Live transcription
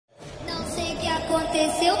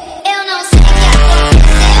aconteceu, eu não sei o que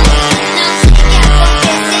aconteceu, não sei o que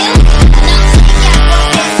aconteceu, não sei o que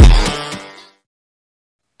aconteceu.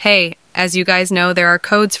 Hey, as you guys know, there are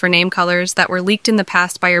codes for name colors that were leaked in the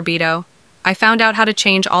past by Orbito. I found out how to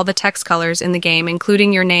change all the text colors in the game,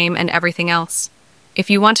 including your name and everything else. If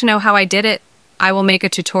you want to know how I did it, I will make a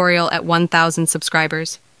tutorial at 1,000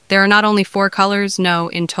 subscribers. There are not only 4 colors, no,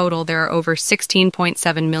 in total there are over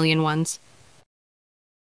 16.7 million ones.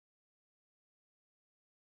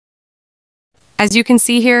 As you can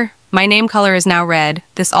see here, my name color is now red.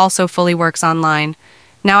 This also fully works online.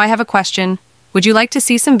 Now I have a question. Would you like to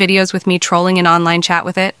see some videos with me trolling an online chat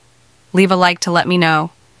with it? Leave a like to let me know.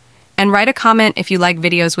 And write a comment if you like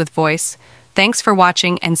videos with voice. Thanks for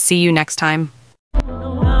watching and see you next time.